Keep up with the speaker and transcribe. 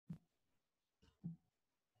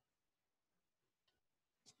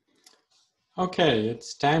Okay,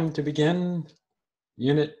 it's time to begin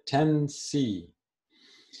Unit 10C.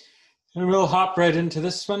 And we'll hop right into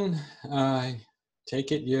this one. I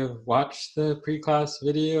take it you've watched the pre-class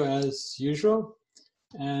video as usual,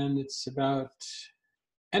 and it's about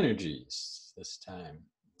energies this time.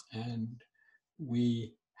 And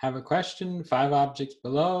we have a question, 5 objects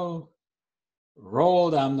below,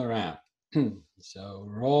 roll down the ramp. So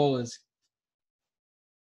roll is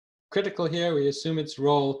critical here. We assume it's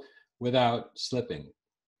roll without slipping.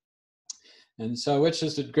 And so which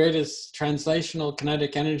is the greatest translational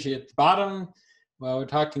kinetic energy at the bottom? Well, we're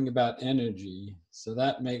talking about energy. So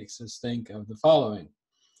that makes us think of the following.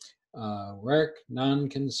 Work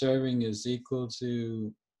non-conserving is equal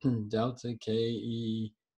to delta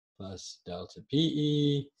Ke plus delta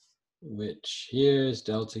Pe, which here is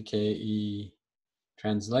delta Ke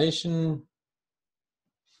translation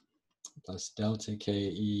plus delta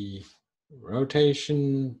Ke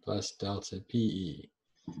rotation plus delta Pe.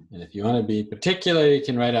 And if you want to be particular, you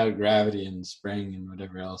can write out gravity and spring and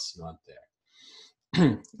whatever else you want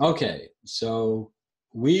there. Okay, so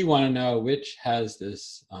we want to know which has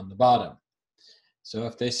this on the bottom. So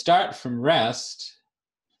if they start from rest,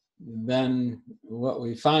 then what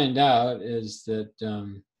we find out is that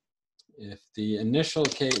if the initial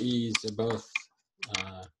KEs are both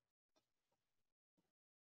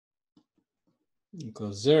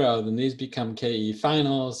equals 0, then these become KE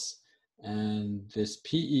finals. And this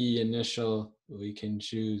PE initial, we can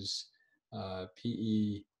choose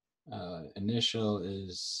PE initial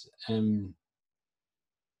is M,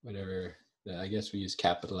 whatever, I guess we use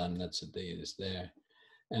capital M, that's what they use there.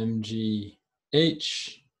 MGH,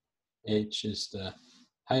 H is the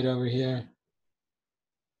height over here.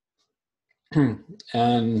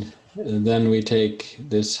 And then we take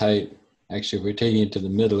this height, actually if we're taking it to the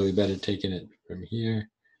middle, we better take it from here.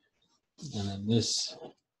 And then this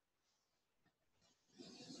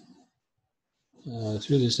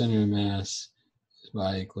through the center of mass is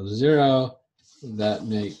y equals 0. That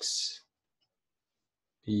makes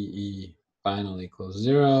PE final equals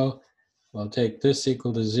 0. We'll take this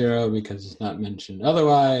equal to 0 because it's not mentioned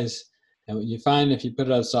otherwise. And what you find if you put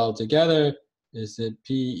us all together is that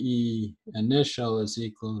PE initial is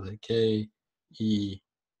equal to KE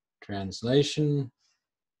translation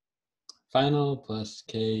final plus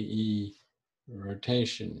KE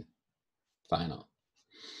rotation final.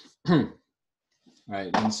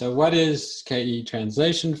 Right, and so what is KE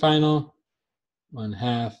translation final?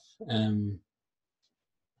 1/2 m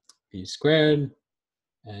p squared,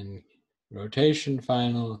 and rotation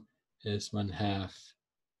final is 1/2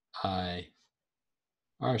 I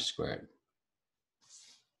r squared.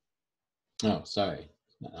 Oh, sorry,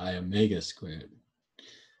 I omega squared.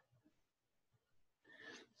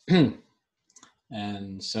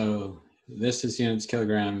 And so this is units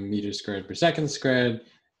kilogram meters squared per second squared,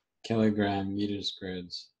 kilogram meters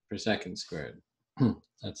squared per second squared.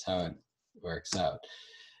 That's how it works out.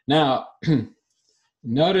 Now,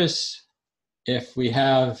 notice if we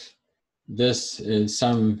have this is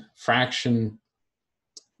some fraction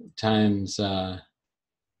times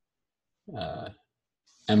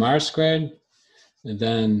mr squared, and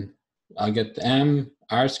then I'll get the m,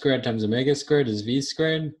 r squared times omega squared is v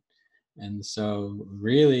squared. And so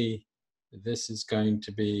really, this is going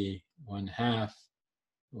to be 1/2,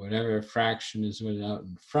 whatever fraction is out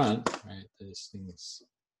in front, right? This thing's,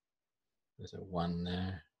 there's a 1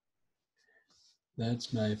 there.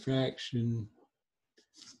 That's my fraction.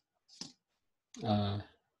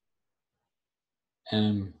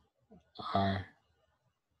 M r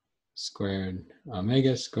squared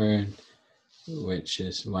omega squared, which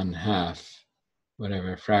is 1/2,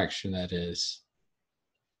 whatever fraction that is,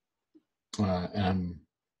 m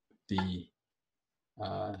v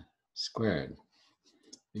squared,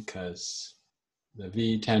 because the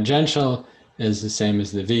v tangential is the same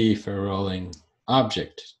as the v for a rolling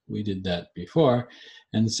object. We did that before.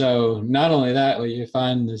 And so not only that, what you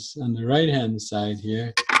find this on the right hand side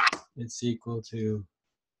here, it's equal to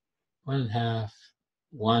 1/2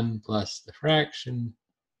 1 plus the fraction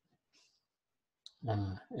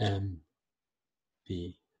m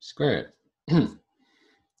v squared.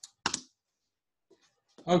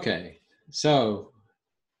 Okay, so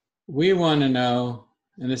we want to know,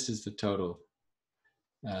 and this is the total.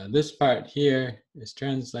 This part here is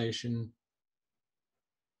translation,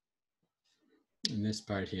 and this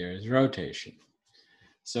part here is rotation.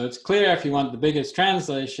 So it's clear if you want the biggest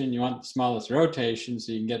translation, you want the smallest rotation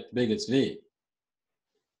so you can get the biggest v.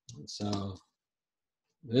 So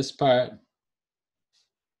this part,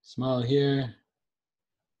 small here,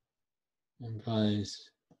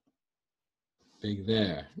 implies big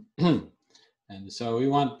there. And so we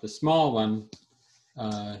want the small one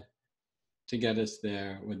to get us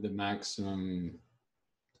there with the maximum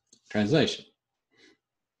translation.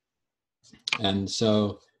 And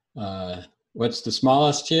so what's the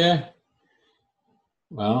smallest here?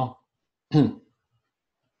 Well, 2/5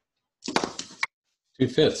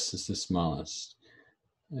 is the smallest.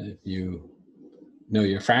 If you know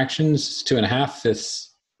your fractions, 2.5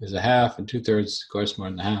 is a half, and 2/3, of course, more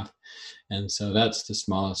than a half. And so that's the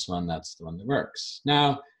smallest one. That's the one that works.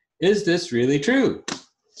 Now, is this really true?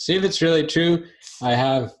 See if it's really true. I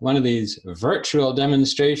have one of these virtual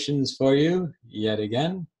demonstrations for you yet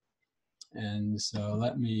again. And so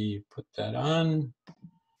let me put that on.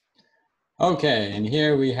 Okay, and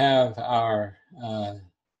here we have our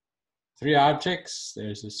 3 objects.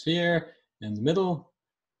 There's a sphere in the middle,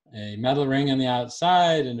 a metal ring on the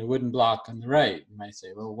outside, and a wooden block on the right. You might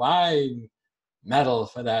say, well, why metal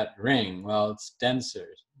for that ring? Well, it's denser.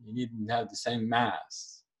 You need to have the same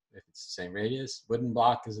mass. If it's the same radius, wooden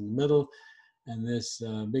block is in the middle, and this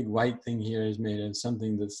big white thing here is made of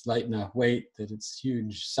something that's light enough weight that its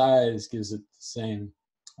huge size gives it the same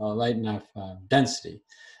light enough density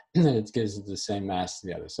that it gives it the same mass to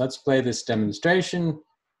the other. So let's play this demonstration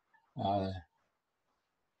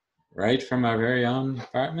right from our very own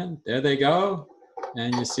apartment. There they go,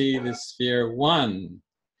 and you see the sphere won.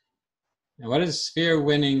 Now, what does sphere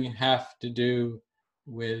winning have to do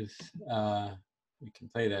with, we can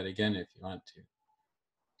play that again if you want to.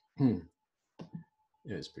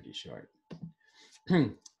 It was pretty short.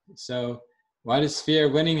 So why does sphere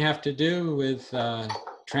winning have to do with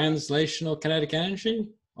translational kinetic energy?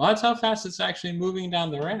 Well, that's how fast it's actually moving down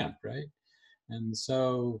the ramp, right? And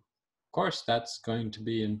so, of course, that's going to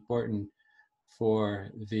be important for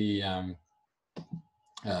the,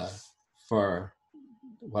 for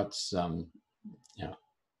what's, you know,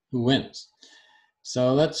 who wins.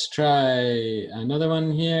 So let's try another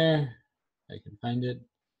one here. I can find it.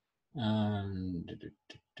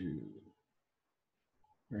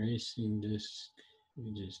 Racing disc,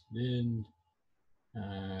 we just did.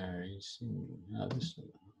 Racing, oh, this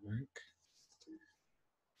doesn't work.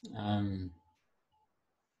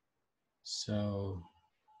 So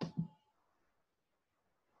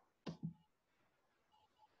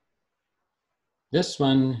this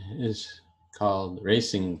one is called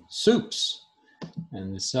Racing Soups.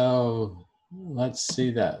 And so let's see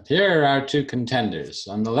that. Here are our 2 contenders.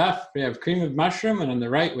 On the left, we have cream of mushroom, and on the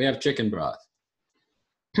right, we have chicken broth.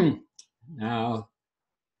 Now,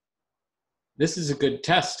 this is a good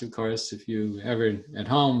test, of course, if you ever at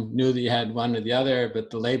home knew that you had one or the other, but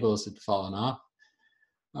the labels had fallen off.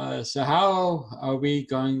 So how are we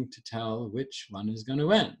going to tell which one is going to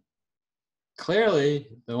win? Clearly,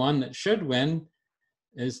 the one that should win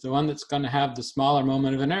is the one that's going to have the smaller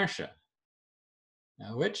moment of inertia.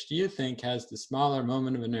 Now, which do you think has the smaller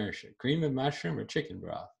moment of inertia, cream of mushroom or chicken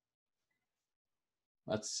broth?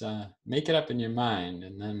 Let's make it up in your mind,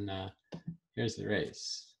 and then here's the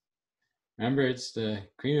race. Remember, it's the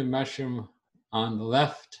cream of mushroom on the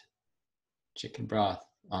left, chicken broth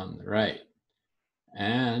on the right.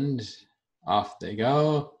 And off they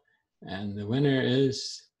go, and the winner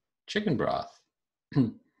is chicken broth.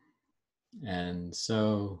 And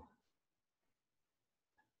so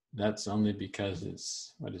that's only because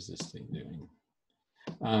it's, what is this thing doing?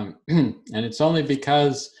 And it's only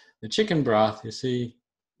because the chicken broth, you see,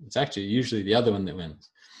 it's actually usually the other one that wins.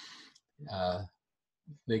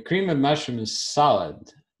 The cream of mushroom is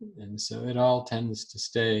solid, and so it all tends to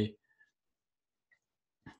stay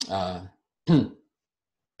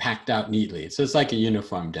packed out neatly. So it's like a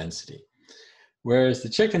uniform density. Whereas the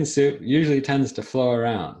chicken soup usually tends to flow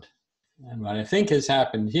around. And what I think has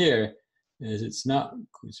happened here is it's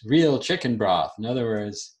real chicken broth. In other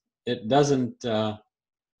words, it doesn't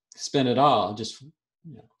spin at all. It just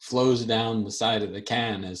flows down the side of the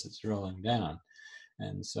can as it's rolling down.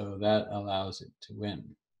 And so that allows it to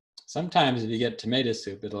win. Sometimes if you get tomato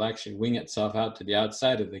soup, it'll actually wing itself out to the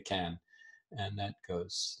outside of the can. And that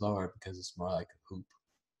goes slower because it's more like a hoop.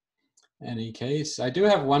 In any case, I do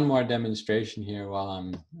have one more demonstration here while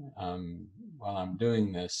I'm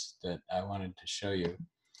doing this that I wanted to show you.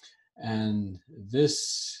 And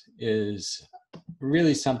this is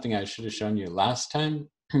really something I should have shown you last time,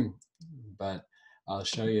 but I'll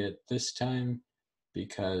show you it this time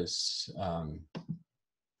because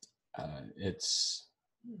it's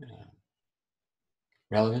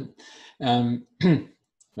relevant.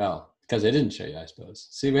 Well, because I didn't show you, I suppose.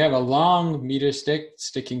 See, we have a long meter stick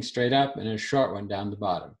sticking straight up and a short one down the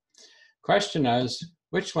bottom. Question is,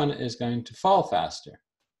 which one is going to fall faster?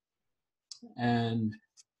 And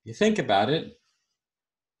you think about it,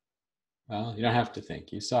 Well, you don't have to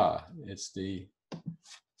think. You saw. It's the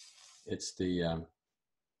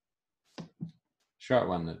short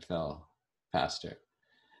one that fell faster.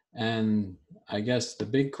 And I guess the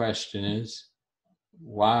big question is,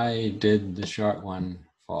 why did the short one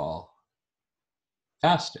fall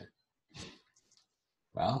faster?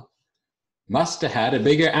 Well, must have had a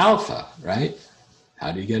bigger alpha, right?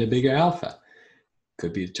 How do you get a bigger alpha?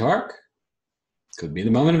 Could be the torque, could be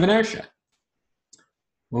the moment of inertia.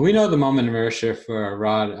 Well, we know the moment of inertia for a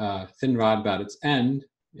rod, thin rod about its end,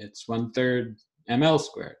 it's 1/3 ml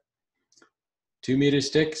squared. 2 meter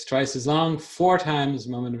sticks, twice as long, 4 times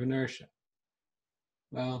moment of inertia.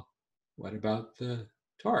 Well, what about the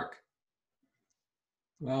torque?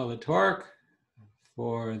 Well, the torque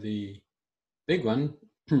for the big one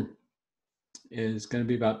is going to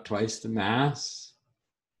be about twice the mass,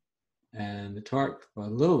 and the torque for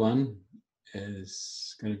the little one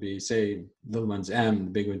is going to be, say, little one's m,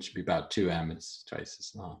 the big one should be about 2m, it's twice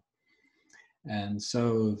as long. And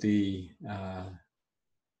so the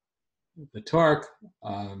torque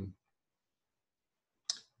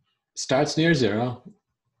starts near zero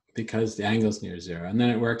because the angle's near zero, and then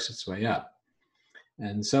it works its way up.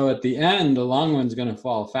 And so at the end, the long one's going to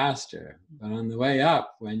fall faster. But on the way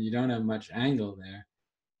up, when you don't have much angle there,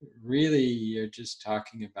 really you're just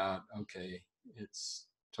talking about, okay, it's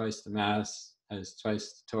twice the mass, has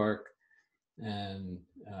twice the torque, and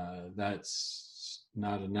that's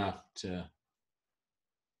not enough to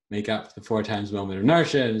make up for the 4 times moment of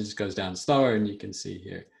inertia. It just goes down slower, and you can see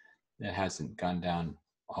here it hasn't gone down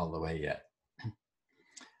all the way yet.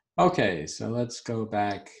 Okay, so let's go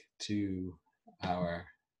back to our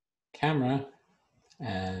camera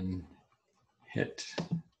and hit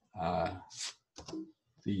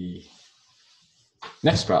the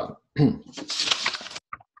next problem.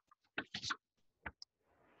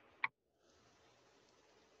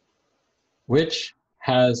 Which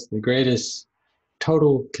has the greatest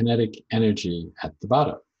total kinetic energy at the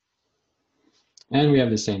bottom? And we have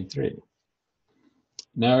the same 3.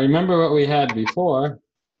 Now remember what we had before.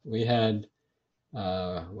 We had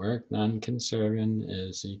work non-conserving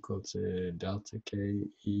is equal to delta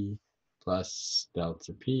Ke plus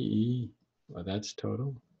delta Pe. Well, that's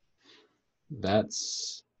total.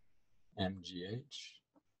 That's mgh.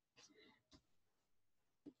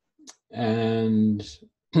 And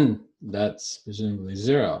that's presumably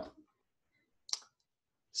 0.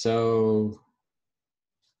 So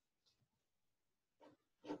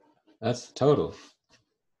that's the total.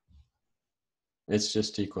 It's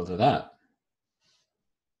just equal to that.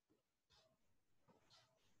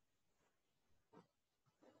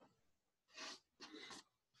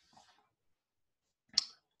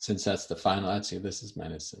 Since that's the final, actually this is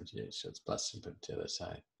minus mgh, so it's plus and put it to the other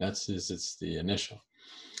side. It's the initial.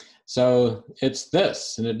 So it's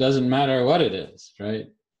this, and it doesn't matter what it is, right?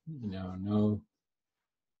 You know,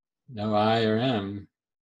 no I or M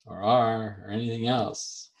or R or anything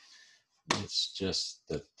else. It's just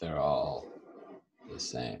that they're all the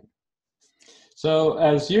same. So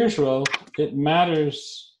as usual, it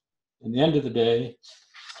matters in the end of the day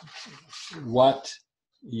what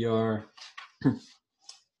your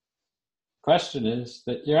question is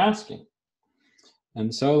that you're asking.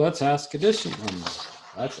 And so let's ask additional ones.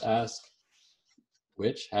 Let's ask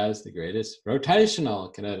which has the greatest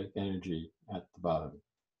rotational kinetic energy at the bottom.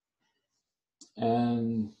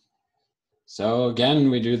 And so again,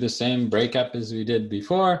 we do the same breakup as we did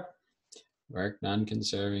before. Work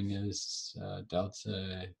non-conserving is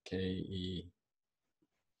delta Ke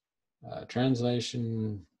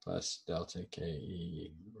translation plus delta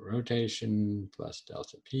Ke rotation plus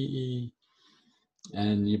delta Pe.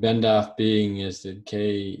 And you bend off being is the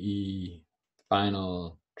Ke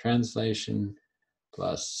final translation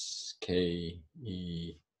plus Ke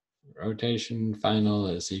rotation final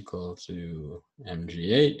is equal to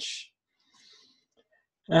mgh.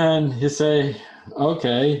 And you say,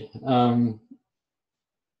 okay,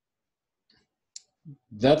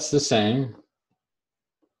 that's the same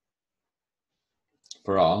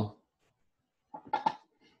for all.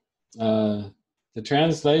 The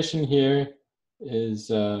translation here is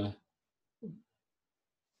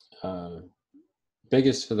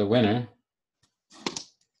biggest for the winner.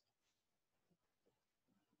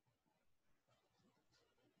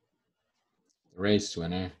 The race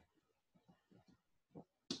winner,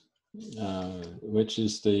 which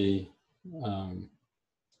is the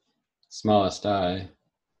smallest I,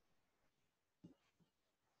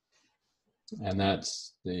 and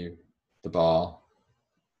that's the ball.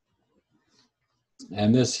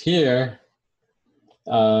 And this here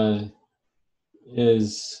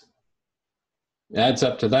adds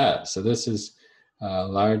up to that. So this is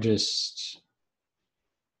largest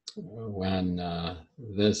when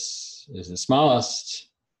this is the smallest.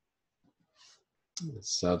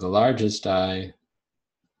 So the largest I,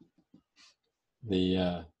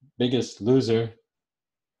 the biggest loser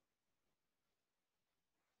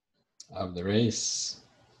of the race,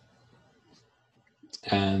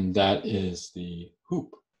 and that is the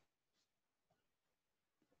hoop.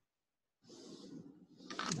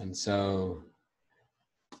 And so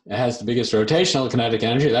it has the biggest rotational kinetic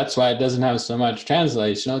energy. That's why it doesn't have so much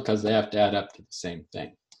translational, because they have to add up to the same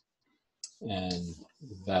thing. And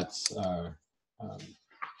that's our,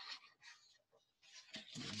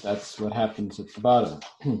 that's what happens at the bottom.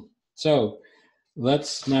 So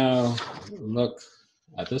let's now look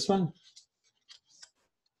at this one.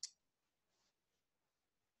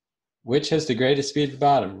 Which has the greatest speed at the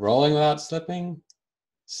bottom? Rolling without slipping,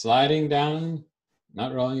 sliding down,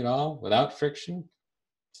 not rolling at all, without friction,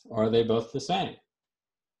 or are they both the same?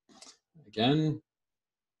 Again,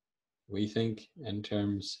 we think in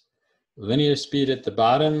terms linear speed at the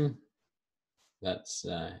bottom, that's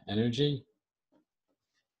energy.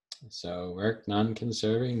 So work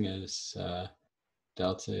non-conserving is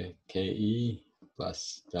delta Ke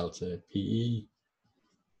plus delta Pe.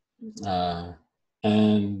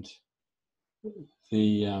 And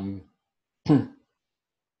the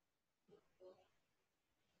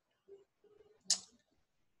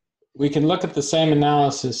we can look at the same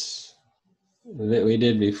analysis that we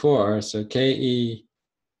did before. So Ke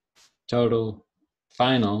total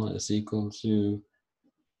final is equal to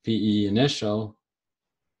Pe initial,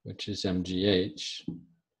 which is mgh.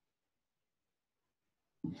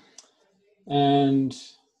 And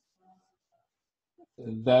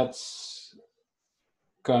that's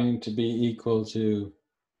going to be equal to,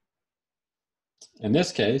 in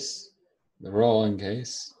this case, the rolling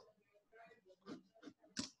case,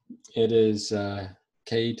 it is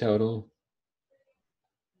K total.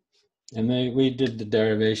 And we did the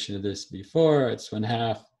derivation of this before. It's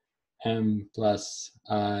 1/2 m plus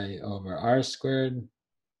I over r squared.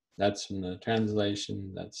 That's from the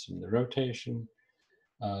translation, that's from the rotation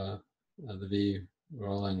of the V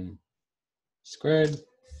rolling squared.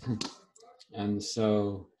 And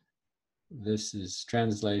so this is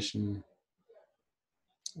translation,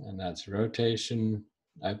 and that's rotation.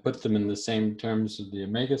 I put them in the same terms of the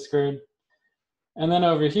omega squared. And then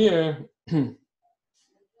over here,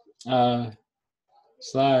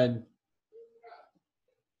 slide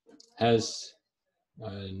has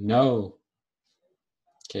no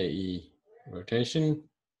Ke rotation.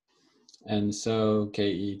 And so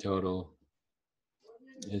Ke total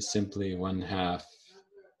is simply 1/2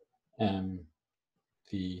 m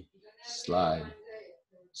V slide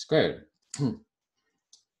squared.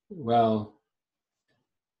 Well,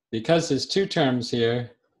 because there's two terms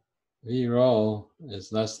here, V roll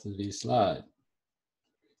is less than V slide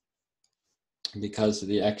because of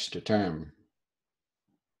the extra term.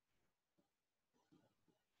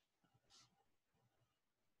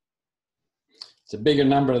 It's a bigger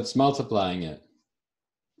number that's multiplying it.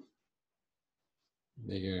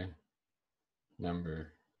 Bigger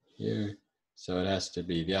number here. So it has to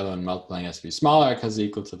be, the other one multiplying has to be smaller because it's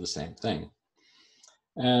equal to the same thing.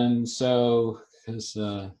 And so, because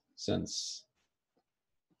since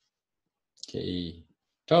Ke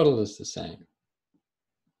total is the same.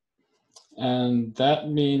 And that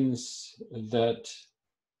means that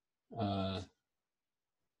the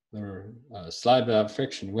slide without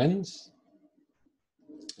friction wins.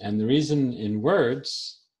 And the reason in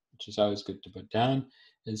words, which is always good to put down,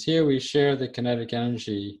 is here we share the kinetic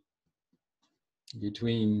energy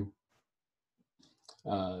between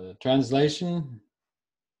translation,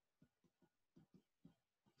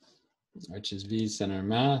 which is V center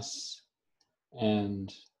mass,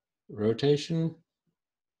 and rotation.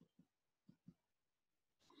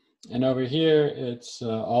 And over here, it's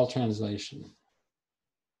all translation.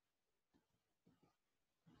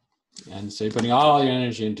 And so you're putting all your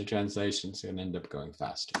energy into translation, so you're going to end up going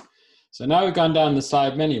faster. So now we've gone down the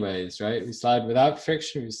slide many ways, right? We slide without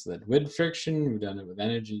friction, we slid with friction, we've done it with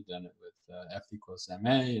energy, done it with F equals ma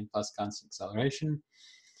and plus constant acceleration.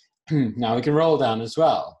 Now we can roll down as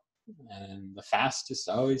well. And the fastest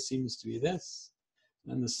always seems to be this.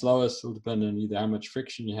 And the slowest will depend on either how much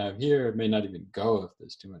friction you have here, it may not even go if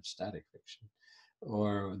there's too much static friction.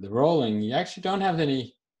 Or the rolling, you actually don't have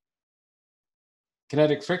any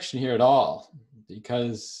kinetic friction here at all,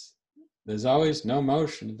 because there's always no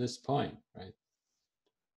motion at this point, right?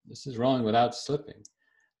 This is rolling without slipping.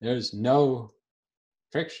 There's no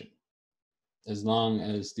friction as long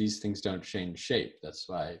as these things don't change shape. That's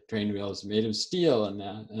why train wheel is made of steel,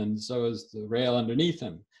 and so is the rail underneath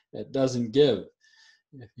them. It doesn't give.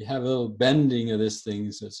 If you have a little bending of this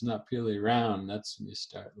thing so it's not purely round, that's when you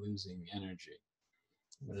start losing energy.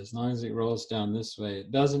 But as long as it rolls down this way,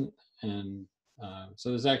 it doesn't. And so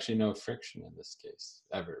there's actually no friction in this case,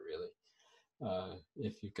 ever really,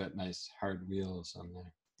 if you've got nice hard wheels on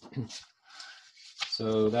there.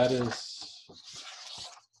 So that is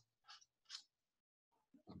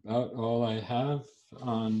about all I have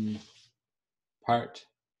on part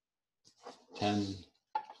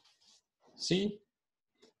 10C.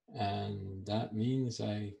 And that means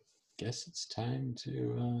I guess it's time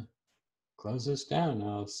to close this down.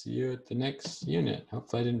 I'll see you at the next unit.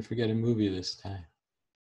 Hopefully I didn't forget a movie this time.